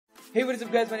Hey, what is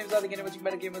up guys, my name is Aditya and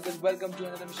I'm gamers and welcome to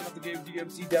another mission of the game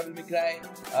DmC Devil May Cry.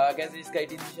 कैसे इसका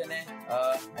 18 mission है,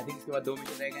 I think इसके बाद 2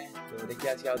 mission रह गए हैं, तो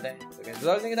देखिए आज क्या होता है. तो guys,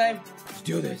 without wasting time, let's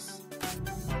do this.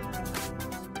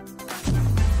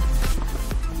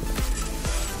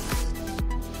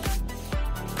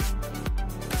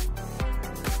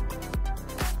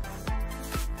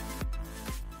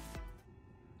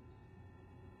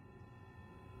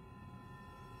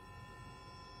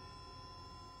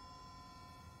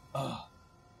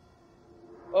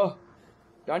 Oh,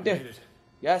 Dante.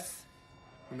 Yes.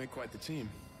 We make quite the team.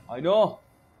 I know.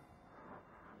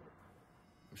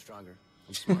 I'm stronger.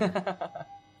 I'm smarter.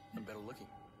 I'm better looking.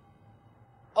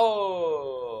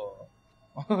 Oh.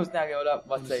 उसने आगे बोला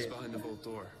बात सही है. Behind the vault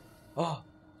door. Oh.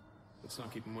 Let's not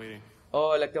keep him waiting.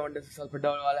 Oh, लगता है Monday से साल फटा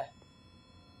होने वाला है.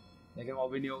 लेकिन वो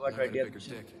भी नहीं होगा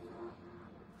 20th.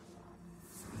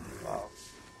 Wow.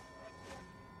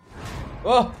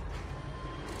 Oh.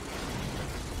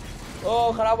 ओह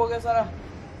खराब हो गया सारा.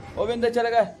 वो भी अंदर चले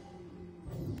गए.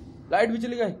 लाइट भी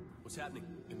चली गई. What's happening?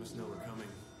 It must know we're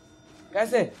coming.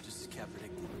 कैसे? Just as Cap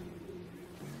predicted.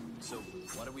 So,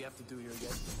 what do we have to do here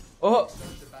again? Oh.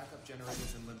 The backup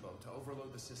generators in limbo to overload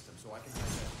the system so I can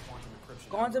set quantum encryption.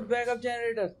 कौन सा backup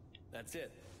generator? That's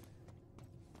it.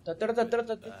 तत्तर.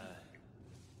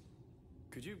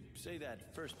 Could you say that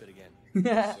first bit again?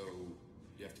 So,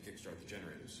 you have to kickstart the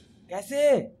generators. कैसे?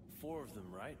 4 of them,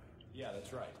 right? Yeah,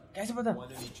 that's right. कैसे पता?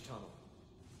 One in each tunnel.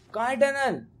 कहाँ है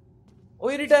tunnel? ओ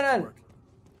ये tunnel.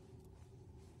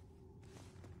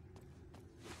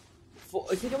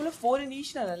 इसे क्या बोले 4 in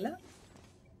each टनल ना?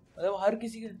 मतलब हर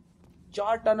किसी के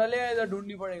 4 टनल है, इधर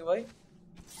ढूंढनी पड़ेगी भाई.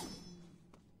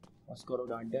 बस करो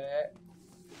डांटे.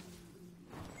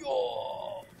 यो.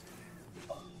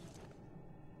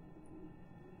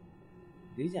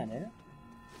 दे जाना है ना?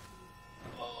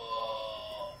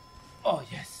 Oh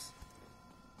yes.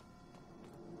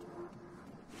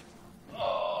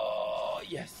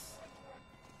 यस.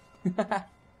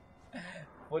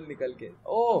 फुल निकल के.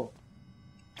 ओह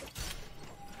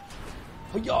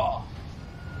भैया.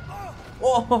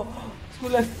 ओह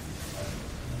स्कूलर.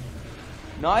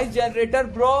 Nice generator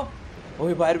bro.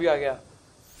 ओह बाहर भी आ गया.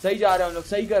 सही जा रहे हैं हम लोग,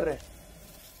 सही कर रहे हैं.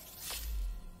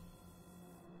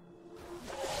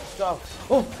 Stop.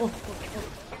 Oh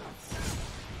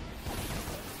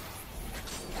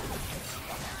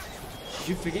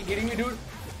You freaking kidding me, dude?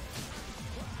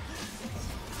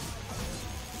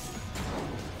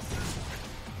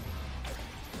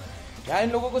 यार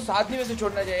इन लोगों को साथ ही में से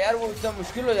छोड़ना चाहिए यार, वो इतना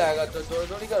मुश्किल हो जाएगा. तो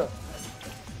दो नहीं करो.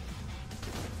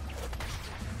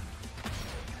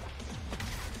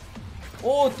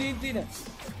 ओ 3 है.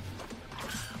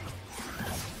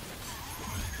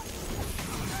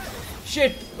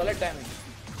 शिट गलत टाइमिंग.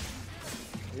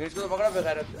 इसको तो पकड़ा पे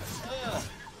खैर.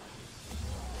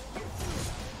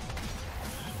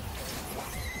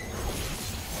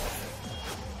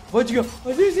 बच गया.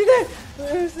 अरे सीधे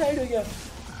साइड हो गया.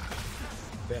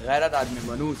 बेगैरत आदमी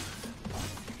मनूस.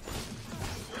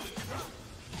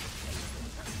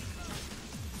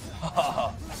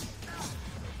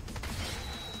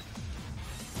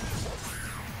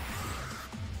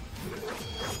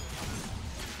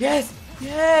 Yes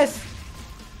yes.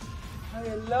 अरे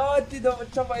अल्लाह इतनी दो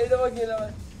अच्छा पहले दफा खेला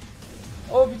मैं.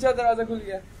 ओ पीछे दरवाजा खुल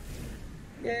गया.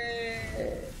 ये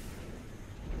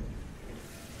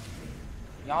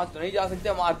यहाँ तो नहीं जा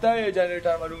सकते, मारता है ये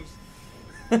जनरेटर मनूस.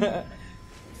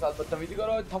 साथ बदतमीजी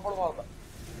करो, थप्पड़ मारता.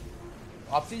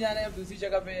 वापसी जाना है अब दूसरी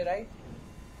जगह पे, राइट?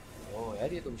 ओह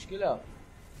यार ये तो मुश्किल है.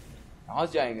 यहाँ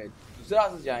से जाएंगे, दूसरे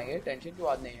रास्ते से जाएंगे, टेंशन की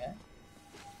बात नहीं है.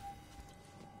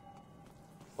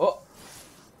 ओ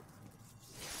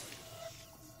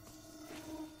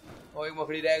एक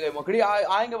मकड़ी रह गई. मकड़ी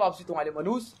आएंगे वापसी तुम्हारे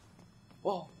मनूस.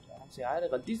 ओह आराम से यार,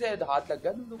 गलती से हाथ लग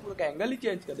गया तुम तो पूरा एंगल ही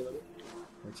चेंज कर दे.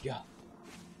 बच गया.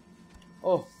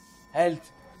 ओह हेल्थ.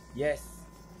 Yes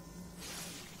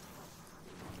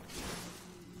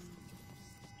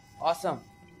awesome.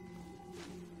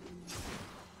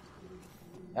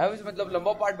 यार इस मतलब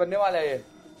लंबा पार्ट बनने वाला है ये.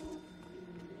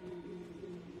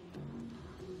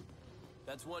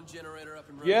 That's one generator up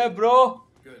and running. Yeah bro.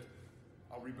 Good.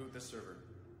 I'll reboot this server.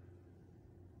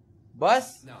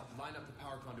 बस. Now, line up the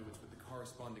power conduits with the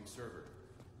corresponding server.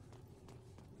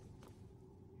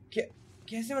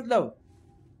 कैसे मतलब?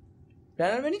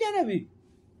 टनल में नहीं जाना अभी?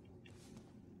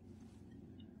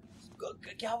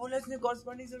 क्या बोला इसने?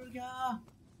 corresponding server क्या?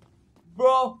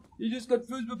 Bro, you just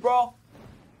confused me bro.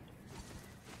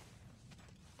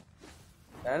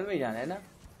 Tunnel में जाना है ना?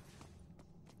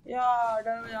 यार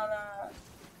टनल में जाना है.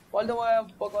 बोल दो मैं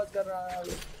बकवास कर रहा है.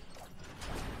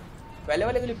 पहले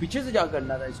वाले के लिए पीछे से जा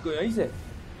करना था, इसको यहीं से.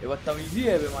 ये बदतमीजी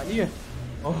है, बेमानी है.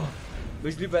 ओह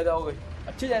बिजली पैदा हो गई।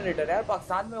 अच्छे जनरेटर यार,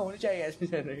 पाकिस्तान में होने चाहिए ऐसे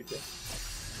जनरेटर।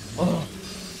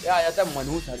 आ जाता है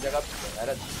मनहूस हर जगह पे।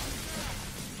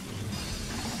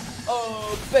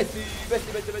 बेसी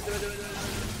बेसी बेसी बेसी बेसी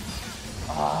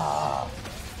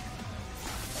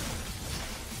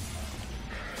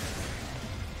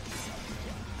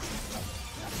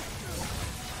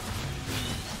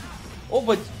ओ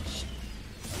बच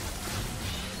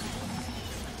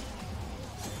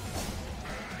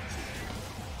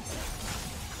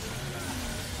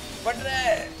पड़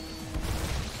रहे।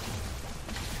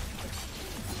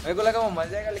 मेरे को लगा वो मर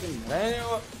जाएगा लेकिन नहीं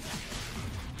वो।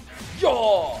 यो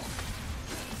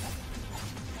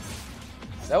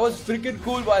that was freaking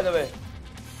cool by the way।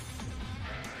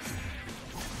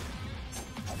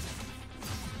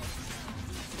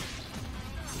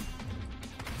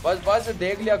 बस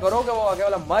देख लिया करो कि वो आगे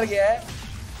वाला मर गया है।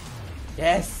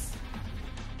 Yes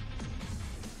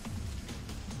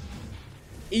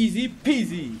easy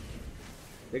PG.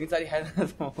 लेकिन सारी है ना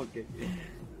तो ओके।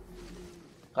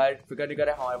 खैर फिक्र नहीं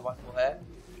करे, हमारे पास वो है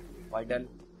वाइटल।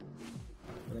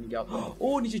 पता नहीं क्या।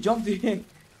 ओ नीचे जंप दिए।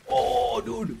 ओ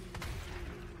डूड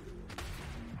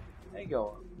नहीं क्या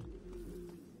हुआ।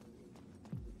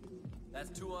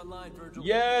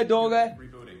 ये दो गए।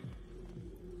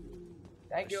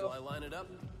 Thank you. Shall I line it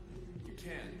up? You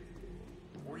can.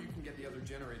 Or you can get the other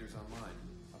generators online.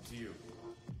 Up to you.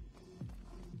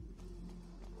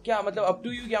 क्या मतलब up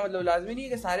to you? क्या मतलब लाजमी नहीं है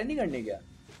कि सारे नहीं करने क्या?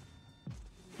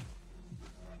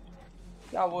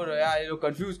 क्या बोल रहे हो यार, ये लोग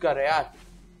कंफ्यूज कर रहे हैं यार।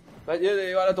 बस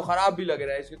ये वाला तो खराब भी लग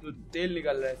रहा है, इसके तो तेल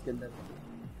निकल रहा है इसके अंदर।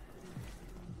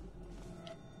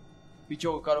 पीछे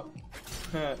करो।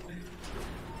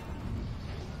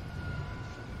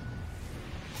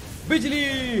 बिजली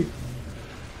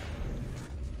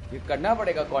ये करना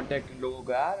पड़ेगा कांटेक्ट लोगों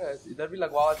का यार। इधर भी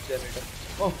लगवाओ जनरेटर।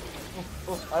 ओह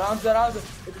आराम से आराम से।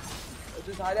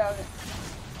 तो सारे आ गए।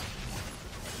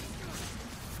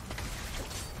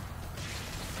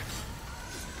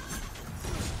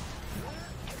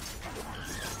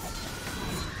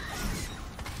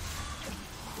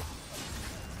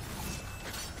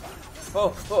 हो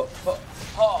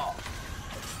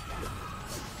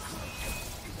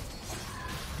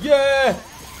ये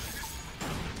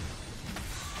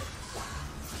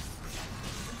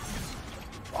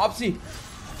वापसी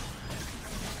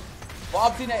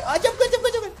नहीं। जब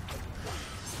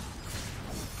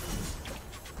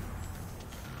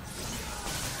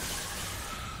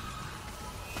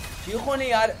चीखो नहीं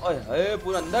यार। ओए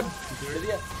पूरा अंदर भिड़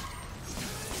दिया।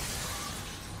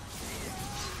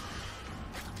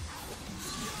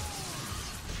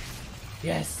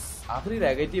 यस आखिरी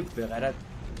रह गई थी बेगैरत।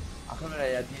 आखिर में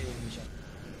रह जाती है हमेशा।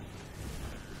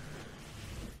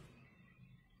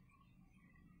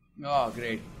 Oh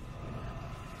great.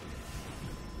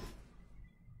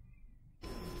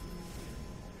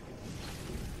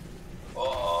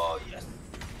 ओह यस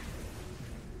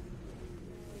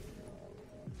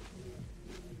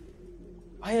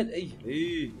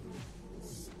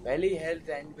पहले ही हेल्थ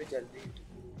एंड पे चल रही।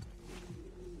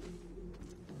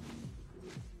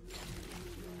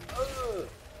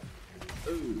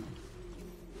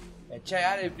 अच्छा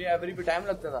यार अपनी एवरी पे टाइम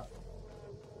लगता था।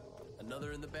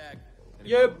 Another in the bag.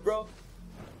 ये ब्रो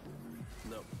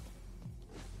No.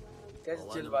 कैसे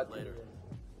चिल बात है।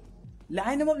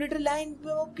 लाइन अप लेटर लाइन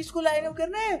किसको लाइन अप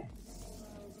करना है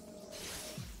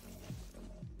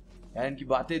यार। इनकी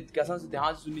बातें कसम से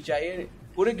ध्यान से सुननी चाहिए।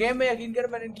 पूरे गेम में यकीन कर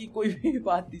मैंने इनकी कोई भी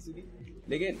बात नहीं सुनी,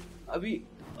 लेकिन अभी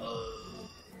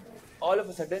ऑल ऑफ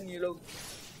अ सडन ये लोग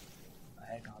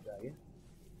आए। कहाँ पे आ गए?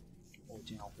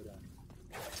 पहुंचे यहाँ पे जाने।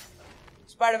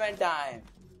 Spiderman time.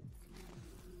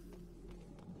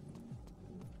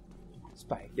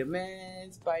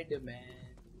 स्पाइडरमैन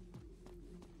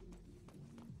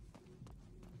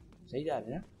सही जा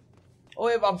रहे हैं ना?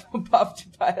 ओए बाप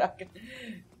चिपा रहा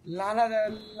लाना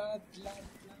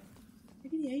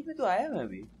लेकिन यहीं पे तो आया मैं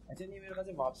भी। अच्छा नहीं मेरे ख्याल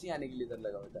से वापसी आने के लिए इधर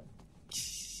लगा होता।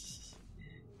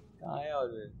 कहाँ है और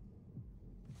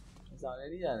सामने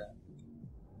नहीं जा रहा,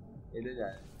 इधर जा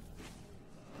रहा।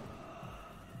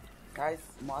 गाइस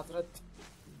माजरत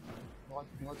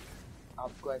बहुत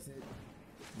आपको ऐसे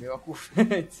बेवकूफ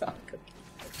इंसान कर।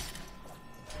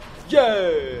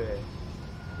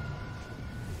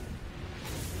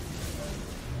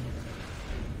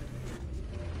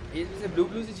 ये जैसे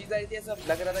ब्लू सी चीज आई थी, ऐसा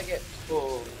लग रहा था कि ओ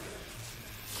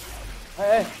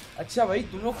अच्छा भाई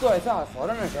तुम लोग तो ऐसा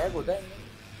फौरन अटैक होता है।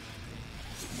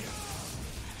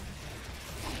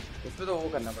 इस पे तो वो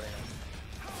करना पड़ेगा।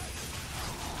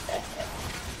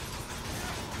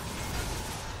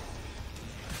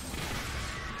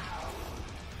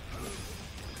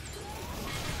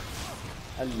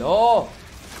 हेलो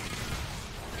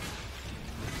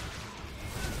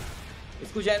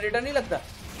इसको जनरेटर नहीं लगता?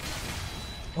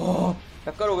 ओह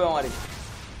टक्कर हो गया हमारी।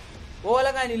 वो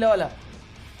वाला कहाँ है? नीला वाला।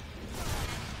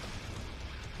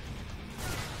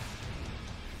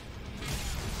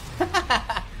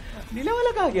 नीला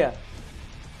वाला कहाँ गया?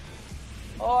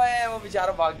 ओए वो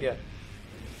बेचारा भाग गया।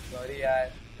 सॉरी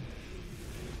यार।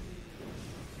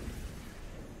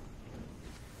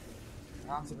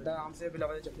 आराम से बिला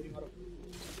वाले चक्कर ही मारो।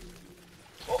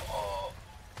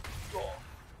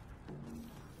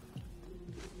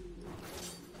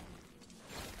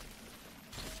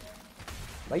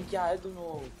 भाई क्या है तुम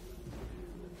लोग?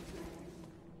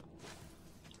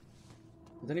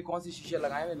 पता नहीं कौन सी शीशे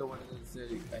लगाए हुए लोगों ने जिससे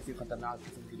ऐसी खतरनाक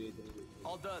किस्म की रेत है।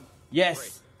 All done. Yes.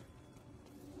 Great.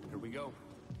 Here we go.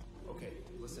 Okay,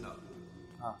 listen up.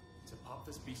 हाँ. To pop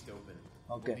this beast open,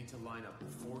 Okay. we'll need to line up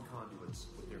 4 conduits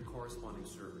with their corresponding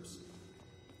servers.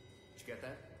 Did you get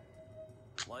that?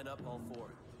 Line up all 4.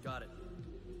 Got it.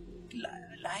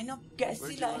 Line up कैसी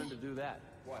Where'd you learn line? to do that?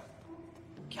 What?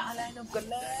 क्या line up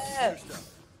करना है? Computer stuff.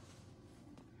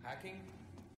 Hacking?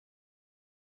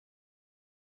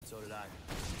 So did I.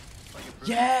 Like a brute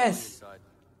Yes. inside.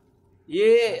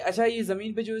 ये अच्छा ये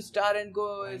जमीन पे जो स्टार एंड को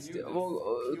I knew this. वो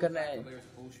Peel करना back है। the layers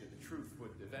of bullshit. The truth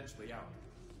would eventually out.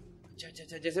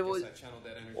 अच्छा जैसे वो Guess I channeled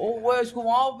that energy. ओ वो इसको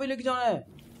वहां पे लेके जाना है।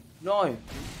 No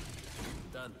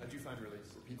Done. How'd you find release?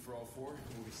 Repeat for all 4, and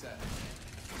we'll be set.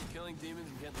 Killing demons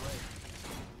and getting laid.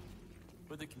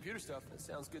 With the computer stuff, that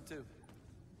sounds good too.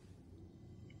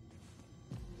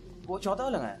 वो चौथा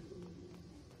वाला है।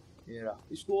 ये रहा।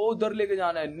 इसको उधर लेके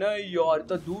जाना है। नहीं यार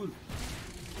इतना दूर।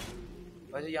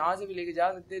 वैसे यहाँ से भी लेके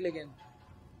जा सकते हैं लेकिन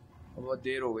बहुत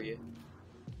देर हो गई है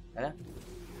ना?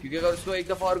 क्योंकि अगर उसको एक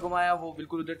दफा और घुमाया वो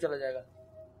बिल्कुल उधर चला जाएगा।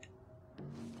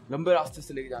 लंबे रास्ते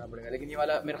से लेके जाना पड़ेगा। लेकिन ये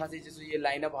वाला मेरे ख्याल से जैसे ये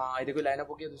लाइनअप, हाँ देखो लाइनअप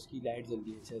हो गया तो उसकी लाइट जल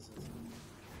गई है। अच्छा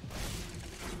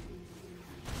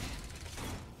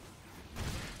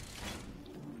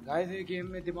गाइस ये गेम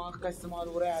में दिमाग का इस्तेमाल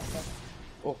हो रहा है ऐसा।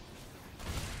 ओह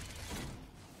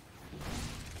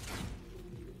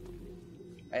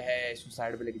है इसको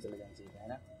साइड पे लेके चला जाना चाहिए है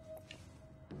ना?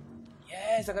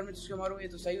 यस अगर मैं तुझको मारूं ये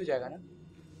तो सही हो जाएगा ना?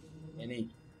 ये नहीं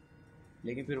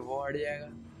लेकिन फिर वो हट जाएगा।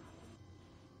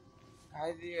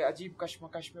 गाइस ये अजीब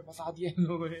कश्मकश में फंसा दिया इन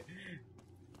लोगों ने।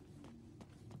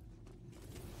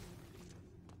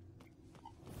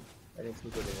 अरे इसको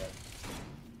तो ले यार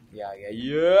ये आ गया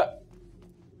ये।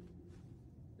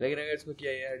 लेकिन अगर इसको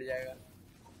किया ये हट जाएगा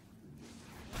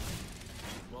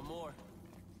One more.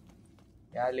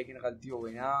 यार। लेकिन गलती हो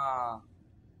गई ना।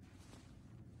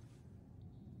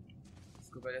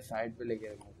 इसको पहले साइड पे लेके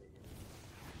रखना चाहिए।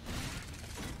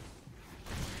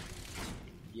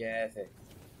 यस है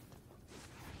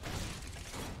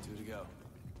 2 to go.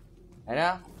 है ना?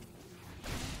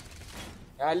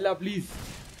 या अल्लाह please.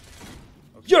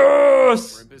 Yes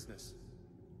We're in business.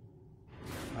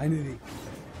 Finally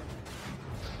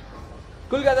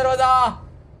खुल गया दरवाजा।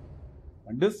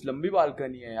 अंडस लंबी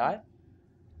बालकनी है यार।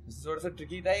 थोड़ा सा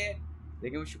ट्रिकी था ये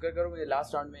लेकिन वो शुक्र करो मुझे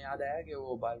लास्ट राउंड में याद आया कि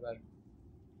वो बार-बार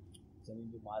जमीन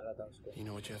पे मार रहा था उसको। You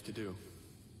know what you have to do.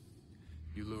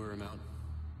 You lure him out.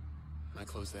 I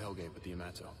close the Hellgate with the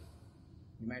Yamato.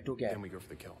 Yamato क्या है? Then we go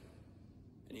for the kill.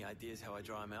 Any ideas how I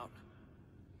draw him out?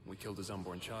 We killed his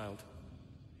unborn child.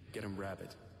 Get him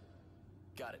rabid.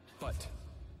 Got it. But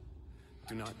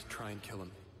do not try and kill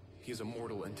him. He is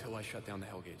immortal until I shut down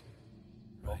the Hellgate.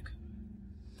 Right.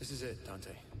 This is it,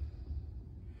 Dante.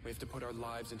 We have to put our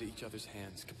lives into each other's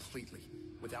hands completely,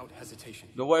 without hesitation.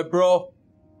 No way, bro.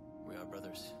 We are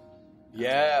brothers.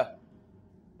 Yeah.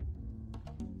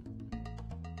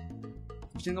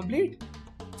 Mission complete.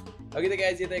 Okay, so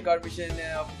guys, ये था एक और mission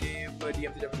of game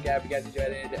DmC double cap. You guys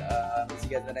enjoyed it. See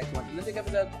you guys in the next one. Till the next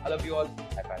episode. I love you all.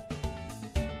 High five.